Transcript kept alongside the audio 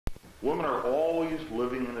Women are always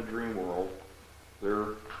living in a dream world.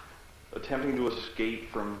 They're attempting to escape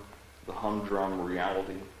from the humdrum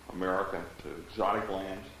reality, America, to exotic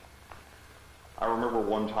lands. I remember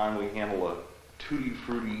one time we handled a tutti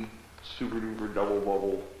frutti, super duper double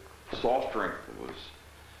bubble soft drink that was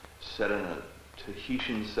set in a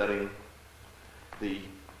Tahitian setting. There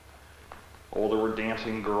were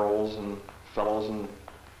dancing girls and fellows and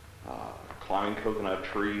climbing coconut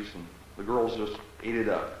trees, and the girls just ate it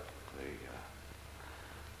up.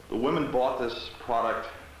 The women bought this product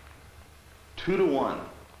 2 to 1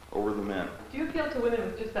 over the men. Do you appeal to women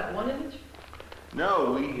with just that one image?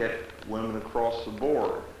 No, we had women across the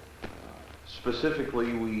board.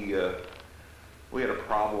 Specifically, we had a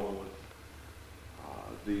problem with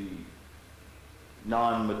the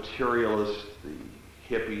non-materialist,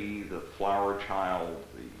 the hippie, the flower child,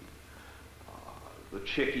 the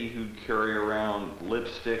chickie who'd carry around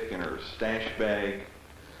lipstick in her stash bag.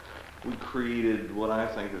 We created what I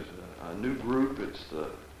think is a new group. It's the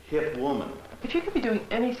hip woman. If you could be doing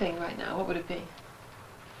anything right now, what would it be?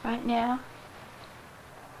 Right now?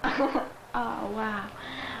 Oh, wow.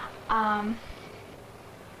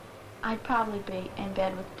 I'd probably be in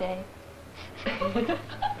bed with Dave.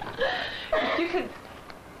 If you could,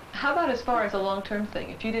 how about as far as a long-term thing?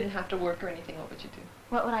 If you didn't have to work or anything, what would you do?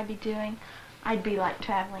 What would I be doing? I'd be like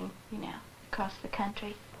traveling, across the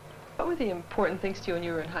country. What were the important things to you when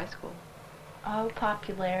you were in high school? Oh,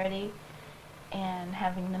 popularity, and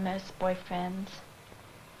having the most boyfriends,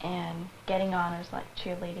 and getting honors like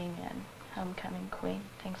cheerleading and homecoming queen,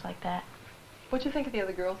 things like that. What'd you think of the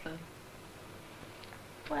other girls then?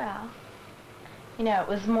 Well, it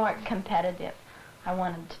was more competitive. I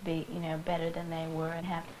wanted to be, better than they were and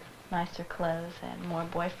have nicer clothes and more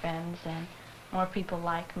boyfriends and more people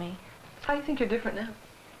like me. How do you think you're different now?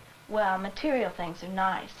 Well, material things are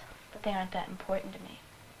nice, but they aren't that important to me.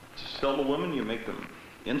 To sell to women, you make them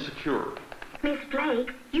insecure. Miss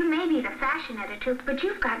Blake, you may be the fashion editor, but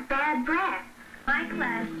you've got bad breath. My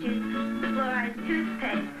class used fluoride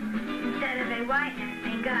toothpaste instead of a whitener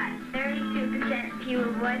and got 32% fewer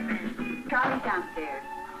boyfriends. Charlie's downstairs.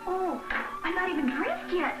 Oh, I'm not even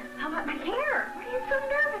dressed yet. How about my hair? What are you so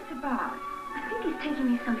nervous about? I think he's taking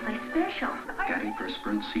me someplace special.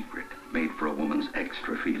 Antiperspirant secret, made for a woman's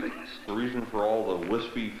extra feelings. The reason for all the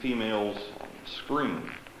wispy females on the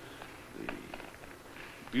screen, the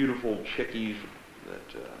beautiful chickies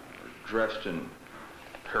that are dressed in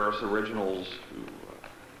Paris originals who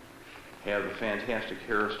have the fantastic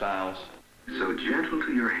hairstyles. So gentle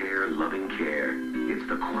to your hair, loving care. It's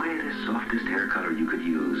the quietest, softest hair color you could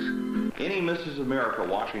use. Any Mrs. America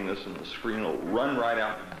watching this on the screen will run right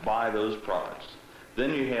out and buy those products.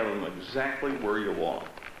 Then you have them exactly where you want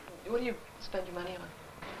them. What do you spend your money on?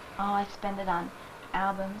 Oh, I spend it on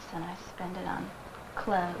albums, and I spend it on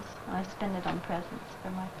clothes, and I spend it on presents for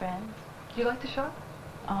my friends. Do you like to shop?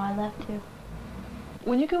 Oh, I love to.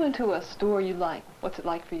 When you go into a store you like, what's it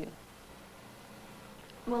like for you?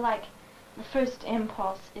 Well, like, the first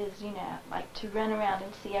impulse is, like to run around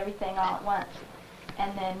and see everything all at once,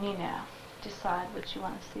 and then, decide what you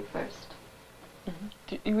want to see first. Mm-hmm.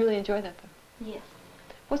 Do you really enjoy that, though? Yes.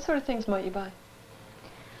 What sort of things might you buy?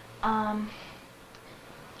 I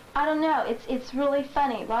don't know. It's really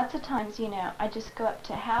funny. Lots of times, I just go up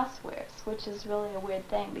to housewares, which is really a weird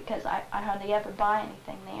thing because I hardly ever buy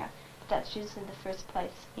anything there. But that's usually the first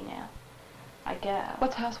place, I go.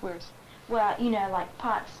 What's housewares? Well, like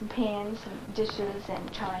pots and pans and dishes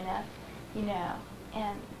and china,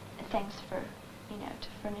 and things for, to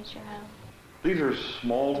furnish your home. These are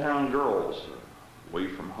small-town girls away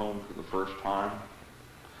from home for the first time.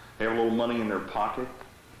 They have a little money in their pocket.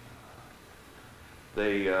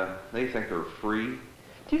 They think they're free.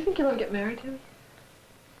 Do you think you'll ever get married, Tammy?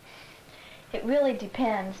 It really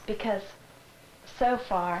depends because so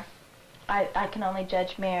far I can only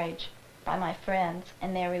judge marriage by my friends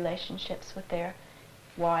and their relationships with their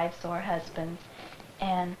wives or husbands,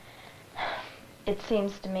 and it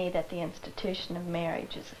seems to me that the institution of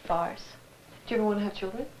marriage is a farce. Do you ever want to have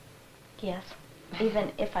children? Yes.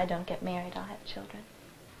 Even if I don't get married, I'll have children.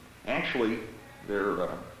 Actually, they're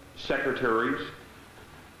secretaries.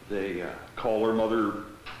 They call their mother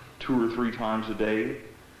 2 or 3 times a day.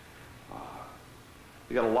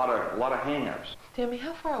 They got a lot of hang-ups. Tammy,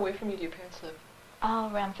 how far away from you do your parents live?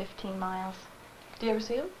 Oh, around 15 miles. Do you ever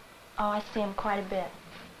see them? Oh, I see them quite a bit.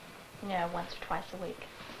 Once or twice a week.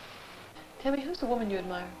 Tammy, who's the woman you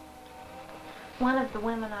admire? One of the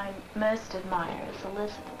women I most admire is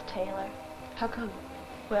Elizabeth Taylor. How come?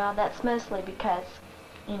 Well, that's mostly because,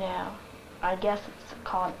 I guess it's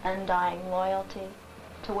called undying loyalty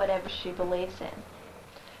to whatever she believes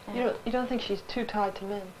in. You don't think she's too tied to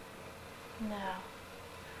men? No.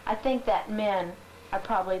 I think that men are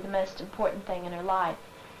probably the most important thing in her life,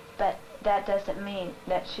 but that doesn't mean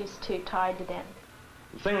that she's too tied to them.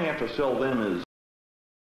 The thing you have to sell them is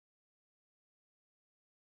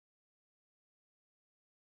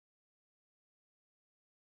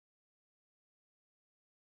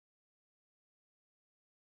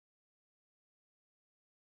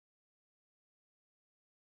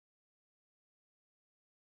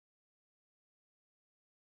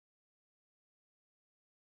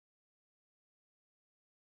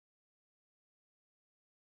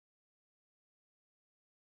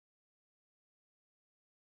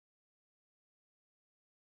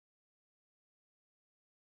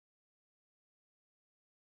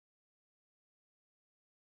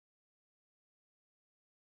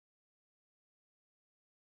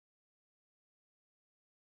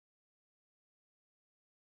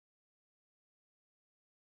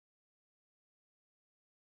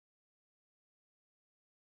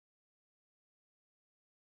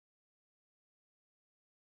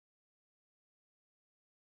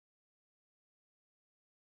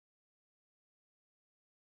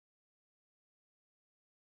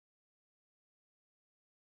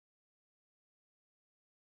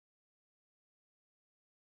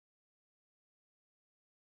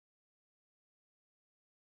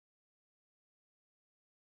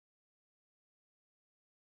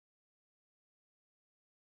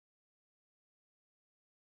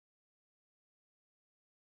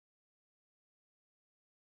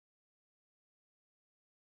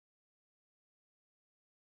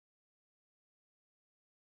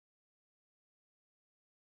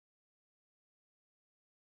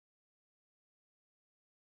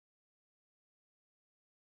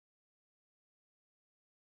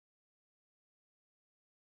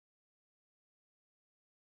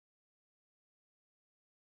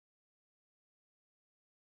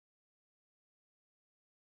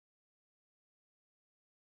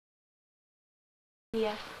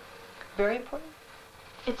Yes. Very important?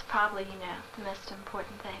 It's probably, the most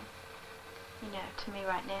important thing, to me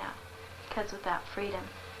right now. Because without freedom,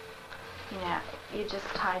 you're just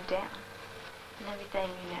tied down. And everything,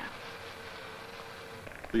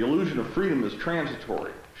 the illusion of freedom is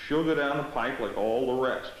transitory. She'll go down the pipe like all the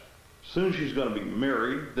rest. Soon she's going to be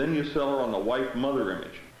married, then you sell her on the wife-mother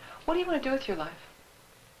image. What do you want to do with your life?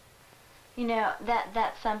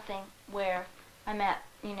 That's something where I'm at,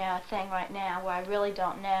 a thing right now where I really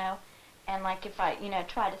don't know. And like if I,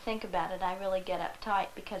 try to think about it, I really get uptight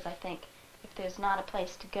because I think if there's not a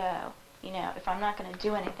place to go, if I'm not going to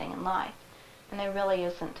do anything in life, and there really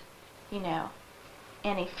isn't,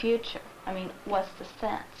 any future, I mean, what's the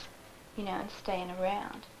sense, in staying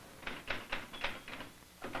around?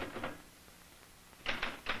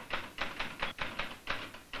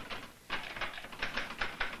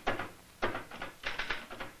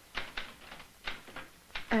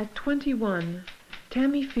 At 21,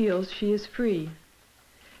 Tammy feels she is free.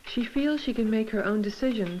 She feels she can make her own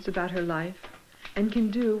decisions about her life and can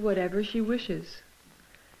do whatever she wishes.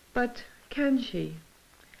 But can she?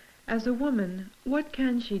 As a woman, what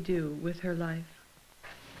can she do with her life?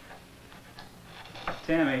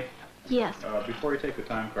 Tammy, Yes. before you take the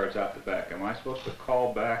time cards out the back, am I supposed to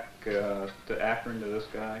call back to Akron to this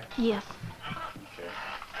guy? Yes. Okay.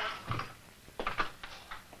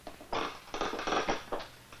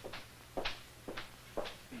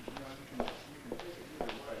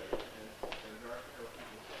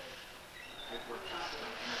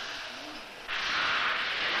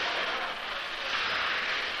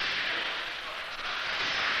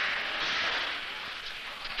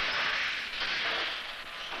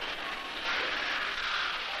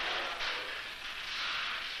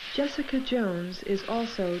 Jessica Jones is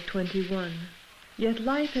also 21, yet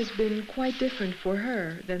life has been quite different for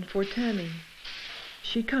her than for Tammy.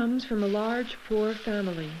 She comes from a large, poor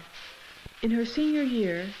family. In her senior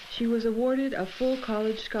year, she was awarded a full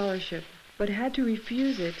college scholarship, but had to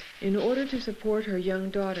refuse it in order to support her young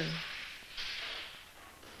daughter.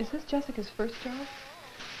 Is this Jessica's first job?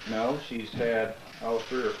 No, she's had 3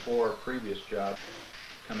 or 4 previous jobs.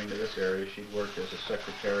 Coming to this area, she'd worked as a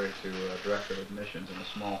secretary to director of admissions in a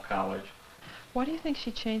small college. Why do you think she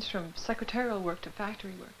changed from secretarial work to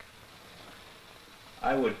factory work?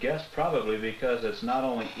 I would guess probably because it's not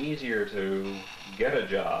only easier to get a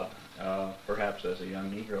job, perhaps as a young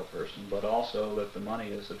Negro person, but also that the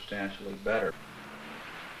money is substantially better.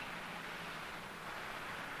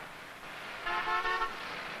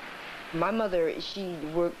 My mother, she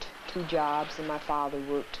worked 2 jobs, and my father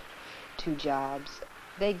worked 2 jobs.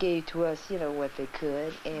 They gave to us, what they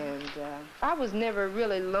could, and I was never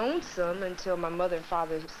really lonesome until my mother and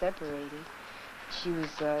father separated. She was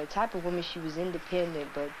the type of woman, she was independent,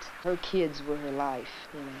 but her kids were her life,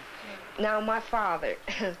 you know. Now, my father,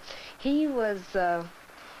 he was,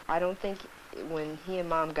 I don't think when he and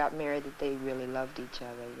Mom got married that they really loved each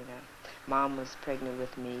other, you know. Mom was pregnant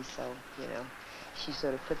with me, so, you know, she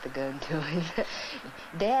sort of put the gun to him.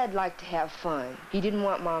 Dad liked to have fun. He didn't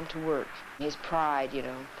want Mom to work, his pride, you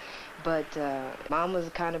know. But Mom was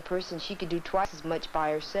the kind of person, she could do twice as much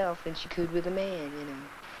by herself than she could with a man, you know.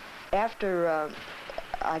 After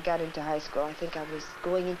I got into high school, I think I was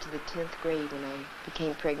going into the 10th grade when I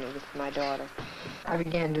became pregnant with my daughter. I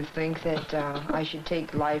began to think that I should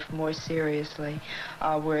take life more seriously,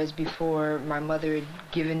 whereas before my mother had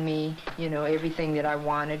given me, you know, everything that I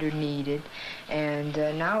wanted or needed. And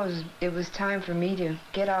now it was time for me to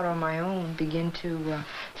get out on my own, begin to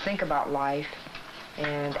think about life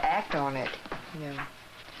and act on it, you know.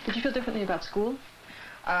 Did you feel differently about school?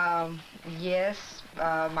 Yes,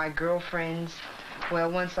 my girlfriends,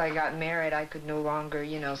 well, once I got married, I could no longer,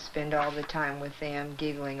 you know, spend all the time with them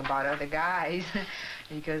giggling about other guys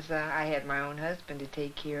because I had my own husband to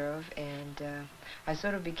take care of, and I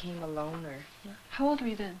sort of became a loner. How old were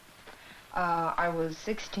you then? I was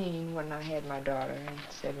 16 when I had my daughter and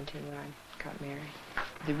 17 when I got married.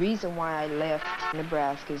 The reason why I left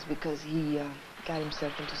Nebraska is because he got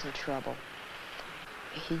himself into some trouble.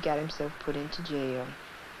 He got himself put into jail.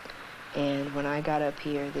 And when I got up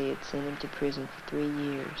here, they had sent him to prison for 3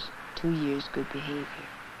 years. 2 years good behavior.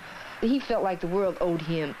 He felt like the world owed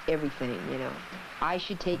him everything, you know. I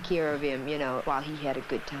should take care of him, you know, while he had a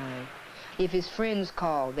good time. If his friends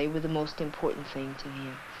called, they were the most important thing to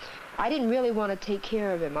him. I didn't really want to take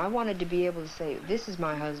care of him. I wanted to be able to say, this is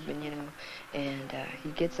my husband, you know, and he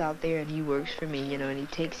gets out there and he works for me, you know, and he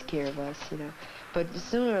takes care of us, you know. But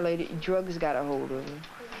sooner or later, drugs got a hold of him.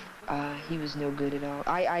 He was no good at all.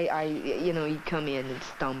 You know, he'd come in and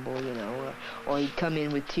stumble, you know, or he'd come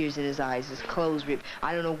in with tears in his eyes, his clothes ripped.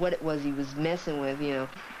 I don't know what it was he was messing with, you know.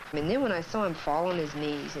 And then when I saw him fall on his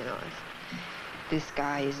knees, you know, I said, this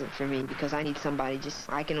guy isn't for me because I need somebody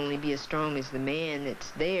I can only be as strong as the man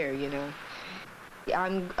that's there, you know.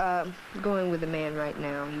 I'm going with a man right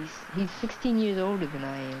now. He's 16 years older than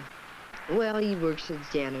I am. Well, he works as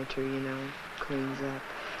janitor, you know, cleans up.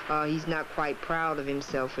 He's not quite proud of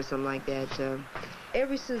himself or something like that.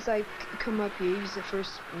 Ever since I come up here, he was the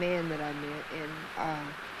first man that I met, and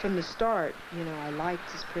from the start, you know, I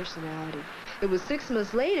liked his personality. It was 6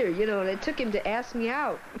 months later, you know, and it took him to ask me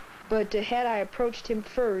out. But had I approached him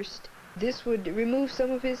first, this would remove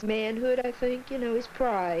some of his manhood, I think, you know, his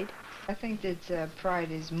pride. I think that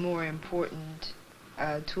pride is more important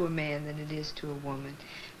to a man than it is to a woman,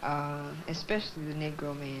 especially the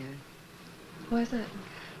Negro man. Why is that?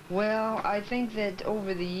 Well, I think that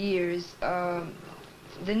over the years, the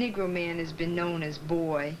Negro man has been known as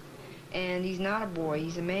boy, and he's not a boy,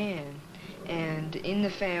 he's a man. And in the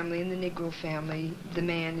family, in the Negro family, the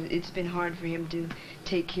man, it's been hard for him to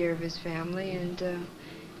take care of his family, and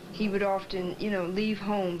he would often, you know, leave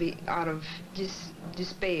home out of just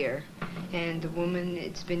despair. And the woman,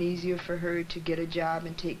 it's been easier for her to get a job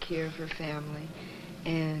and take care of her family.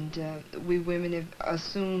 And we women have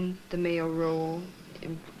assumed the male role,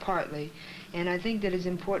 partly, and I think that it's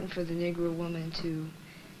important for the Negro woman to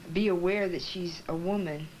be aware that she's a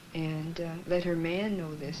woman and let her man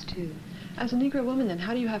know this too. As a Negro woman, then,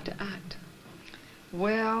 how do you have to act?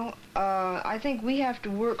 Well, I think we have to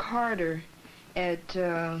work harder at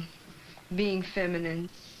being feminine.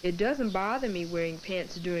 It doesn't bother me wearing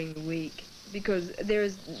pants during the week because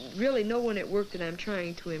there's really no one at work that I'm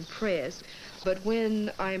trying to impress. But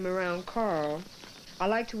when I'm around Carl, I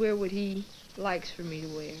like to wear what he likes for me to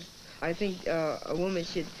wear. I think a woman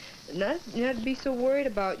should not be so worried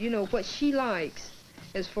about, you know, what she likes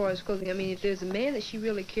as far as clothing. I mean, if there's a man that she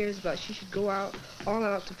really cares about, she should go out, all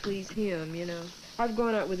out to please him, you know. I've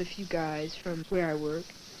gone out with a few guys from where I work,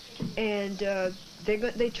 and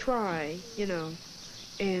they try, you know,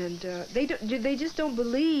 and they just don't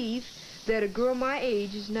believe that a girl my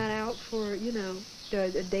age is not out for, you know,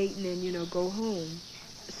 dating and, you know, go home.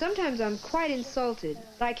 Sometimes I'm quite insulted.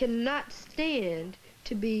 I cannot stand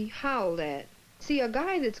to be howled at. See, a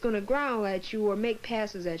guy that's going to growl at you or make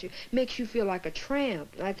passes at you makes you feel like a tramp.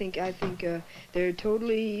 I think they're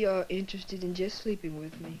totally interested in just sleeping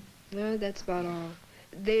with me. No, that's about all.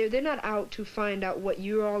 They're not out to find out what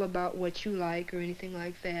you're all about, what you like, or anything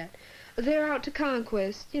like that. They're out to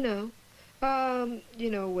conquest, you know. You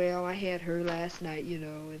know, well, I had her last night, you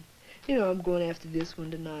know, and, you know, I'm going after this one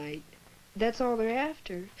tonight. That's all they're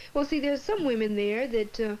after. Well, see, there's some women there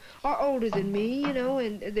that are older than me, you know,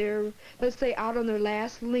 and they're, let's say, out on their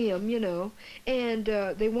last limb, you know, and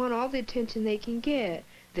they want all the attention they can get.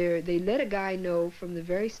 They let a guy know from the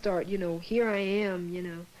very start, you know, here I am, you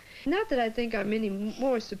know. Not that I think I'm any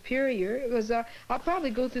more superior, because I'll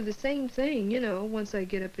probably go through the same thing, you know, once I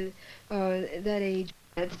get up at that age.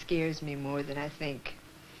 That scares me more than I think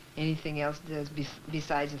anything else does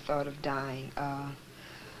besides the thought of dying.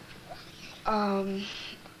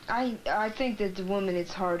 I think that the woman,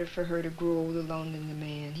 it's harder for her to grow old alone than the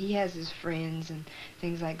man. He has his friends and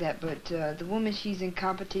things like that, but the woman, she's in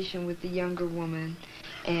competition with the younger woman,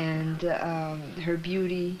 and her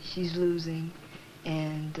beauty, she's losing,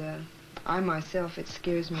 and I myself, it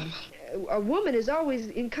scares me. A woman is always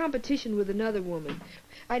in competition with another woman.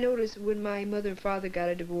 I noticed when my mother and father got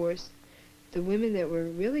a divorce, the women that were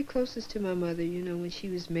really closest to my mother, you know, when she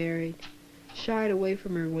was married, shied away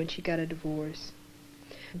from her when she got a divorce.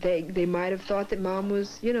 They might have thought that Mom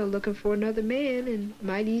was, you know, looking for another man and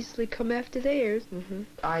might easily come after theirs.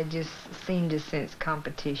 I just seem to sense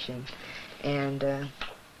competition, and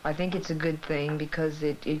I think it's a good thing because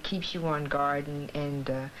it keeps you on guard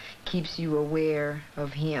and keeps you aware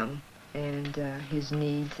of him and his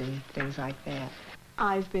needs and things like that.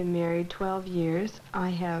 I've been married 12 years. I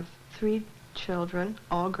have 3 children,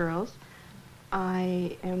 all girls.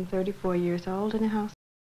 I am 34 years old in a house.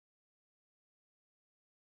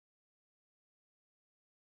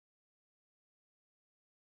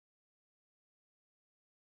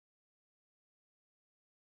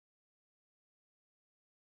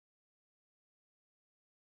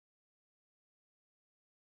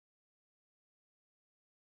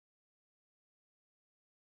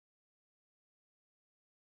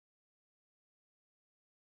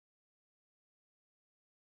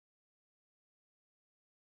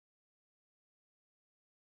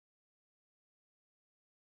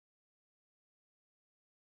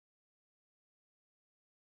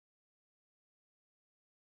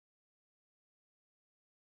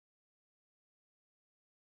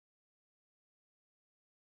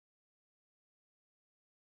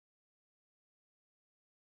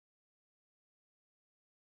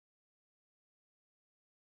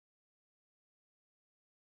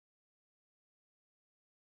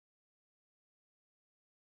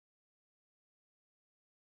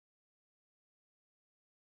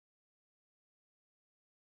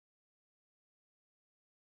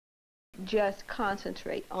 Just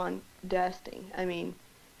concentrate on dusting. I mean,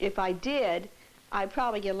 if I did, I'd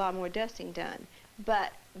probably get a lot more dusting done.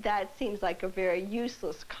 But that seems like a very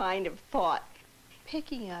useless kind of thought.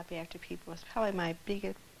 Picking up after people is probably my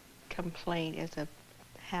biggest complaint as a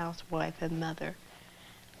housewife and mother.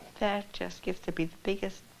 That just gets to be the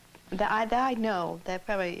biggest, that I know that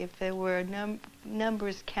probably if there were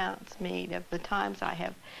numbers counts made of the times I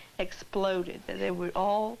have exploded, that they would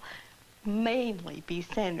all mainly be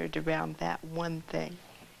centered around that one thing.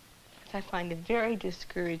 I find it very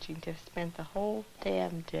discouraging to spend the whole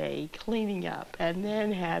damn day cleaning up and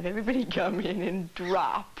then have everybody come in and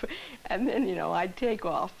drop. And then, you know, I take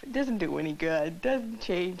off. It doesn't do any good. Doesn't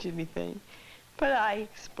change anything. But I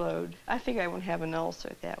explode. I think I won't have an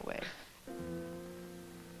ulcer that way.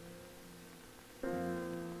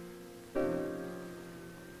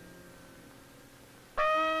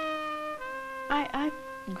 I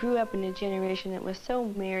grew up in a generation that was so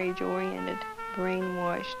marriage-oriented,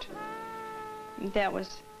 brainwashed. That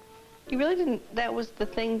was, you really didn't, that was the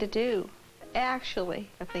thing to do. Actually,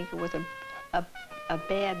 I think it was a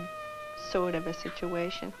bad sort of a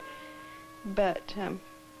situation. But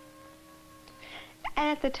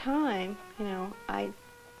at the time, you know, I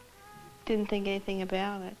didn't think anything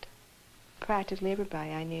about it. Practically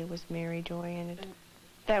everybody I knew was marriage-oriented.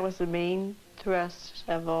 That was the main thrust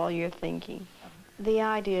of all your thinking. The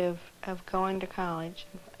idea of going to college,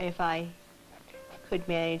 if I could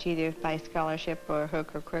manage either by scholarship or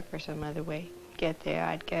hook or crook or some other way, get there,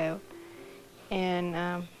 I'd go. And,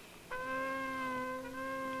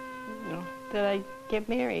 you know, that I'd get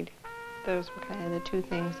married. Those were kind of the two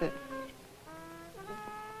things that,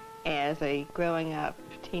 as a growing up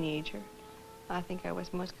teenager, I think I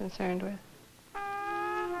was most concerned with.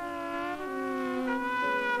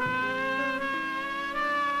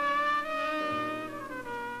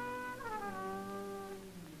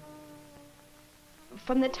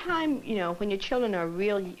 From the time, you know, when your children are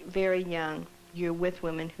really very young, you're with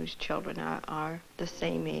women whose children are the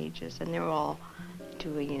same ages, and they're all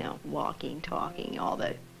doing, you know, walking, talking, all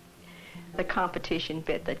the competition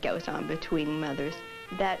bit that goes on between mothers.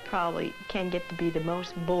 That probably can get to be the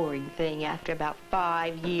most boring thing after about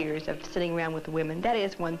 5 years of sitting around with women. That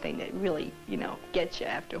is one thing that really, you know, gets you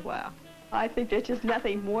after a while. I think there's just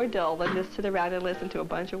nothing more dull than to sit around and listen to a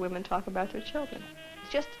bunch of women talk about their children.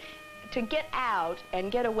 It's just to get out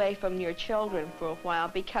and get away from your children for a while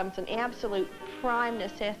becomes an absolute prime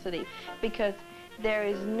necessity, because there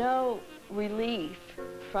is no relief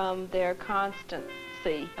from their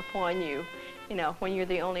constancy upon you. You know, when you're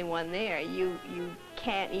the only one there, you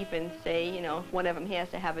can't even say, you know, if one of them has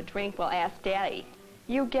to have a drink, well, ask Daddy.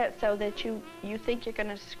 You get so that you think you're going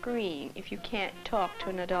to scream if you can't talk to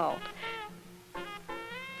an adult.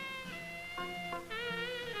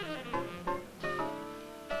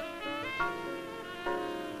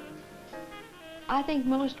 I think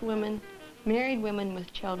most women, married women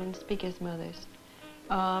with children, speak as mothers.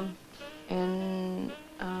 And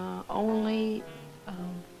only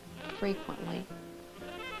frequently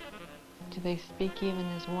do they speak even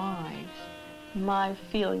as wives. My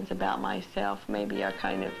feelings about myself maybe are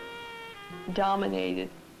kind of dominated,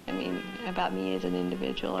 I mean, about me as an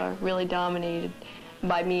individual, are really dominated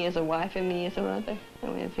by me as a wife and me as a mother. I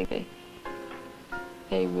mean, I think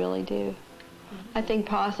they really do. I think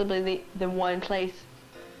possibly the one place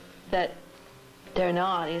that they're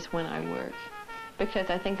not is when I work, because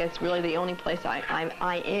I think that's really the only place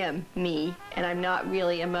I am me, and I'm not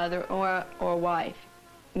really a mother or a wife.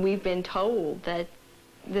 We've been told that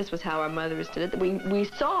this was how our mothers did it. We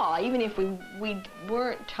saw, even if we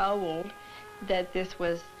weren't told, that this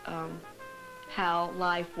was how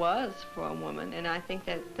life was for a woman, and I think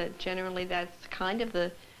that generally that's kind of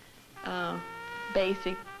the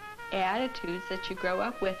basic attitudes that you grow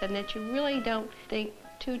up with, and that you really don't think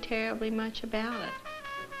too terribly much about it.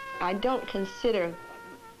 I don't consider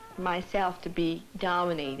myself to be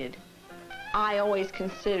dominated. I always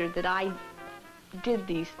considered that I did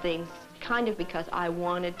these things kind of because I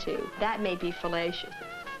wanted to. That may be fallacious.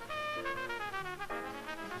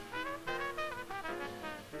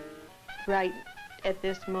 Right at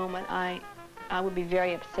this moment, I would be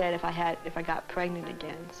very upset if I got pregnant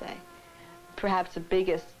again, say. Perhaps the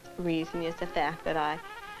biggest reason is the fact that I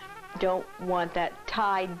don't want that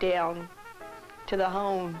tied down to the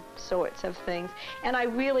home sorts of things. And I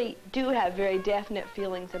really do have very definite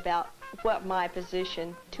feelings about what my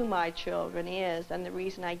position to my children is, and the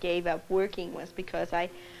reason I gave up working was because I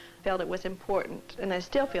felt it was important, and I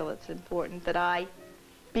still feel it's important, that I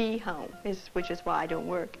be home, which is why I don't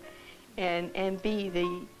work, and be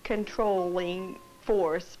the controlling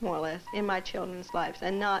force, more or less, in my children's lives,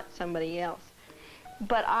 and not somebody else.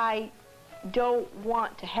 But I don't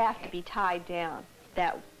want to have to be tied down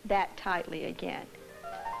that tightly again.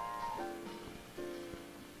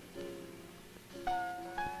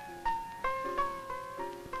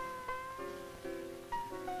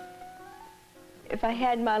 If I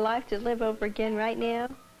had my life to live over again right now,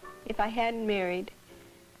 if I hadn't married,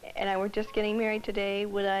 and I were just getting married today,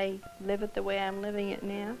 would I live it the way I'm living it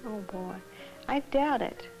now? Oh boy, I doubt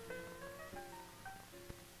it.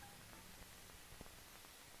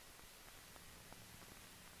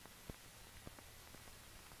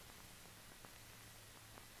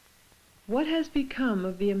 What has become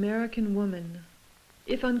of the American woman?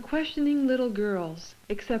 If unquestioning little girls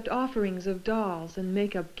accept offerings of dolls and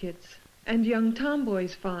makeup kits, and young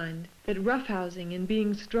tomboys find that roughhousing and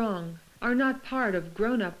being strong are not part of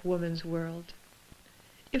grown-up woman's world,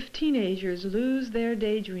 if teenagers lose their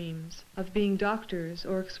daydreams of being doctors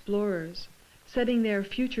or explorers, setting their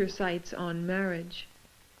future sights on marriage,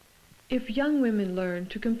 if young women learn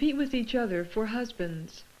to compete with each other for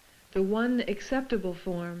husbands, the one acceptable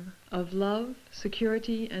form of love,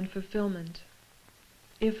 security, and fulfillment,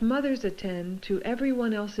 if mothers attend to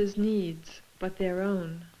everyone else's needs but their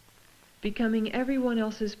own, becoming everyone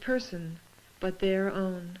else's person but their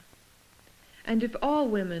own, and if all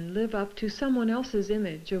women live up to someone else's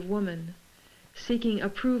image of woman, seeking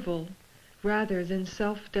approval rather than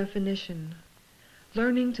self-definition,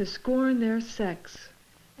 learning to scorn their sex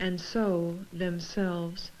and so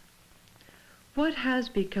themselves. What has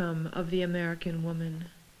become of the American woman?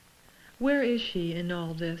 Where is she in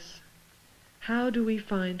all this? How do we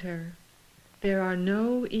find her? There are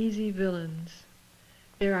no easy villains.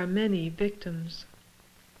 There are many victims.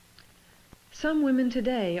 Some women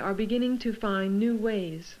today are beginning to find new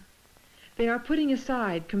ways. They are putting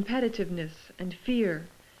aside competitiveness and fear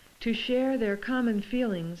to share their common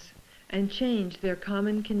feelings and change their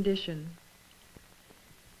common condition.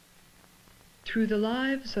 Through the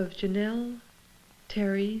lives of Janelle,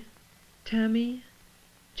 Terry, Tammy,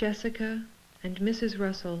 Jessica, and Mrs.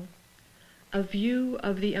 Russell, a view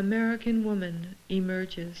of the American woman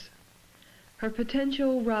emerges. Her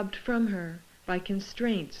potential robbed from her by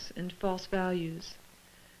constraints and false values.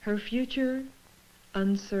 Her future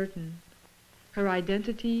uncertain. Her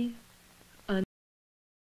identity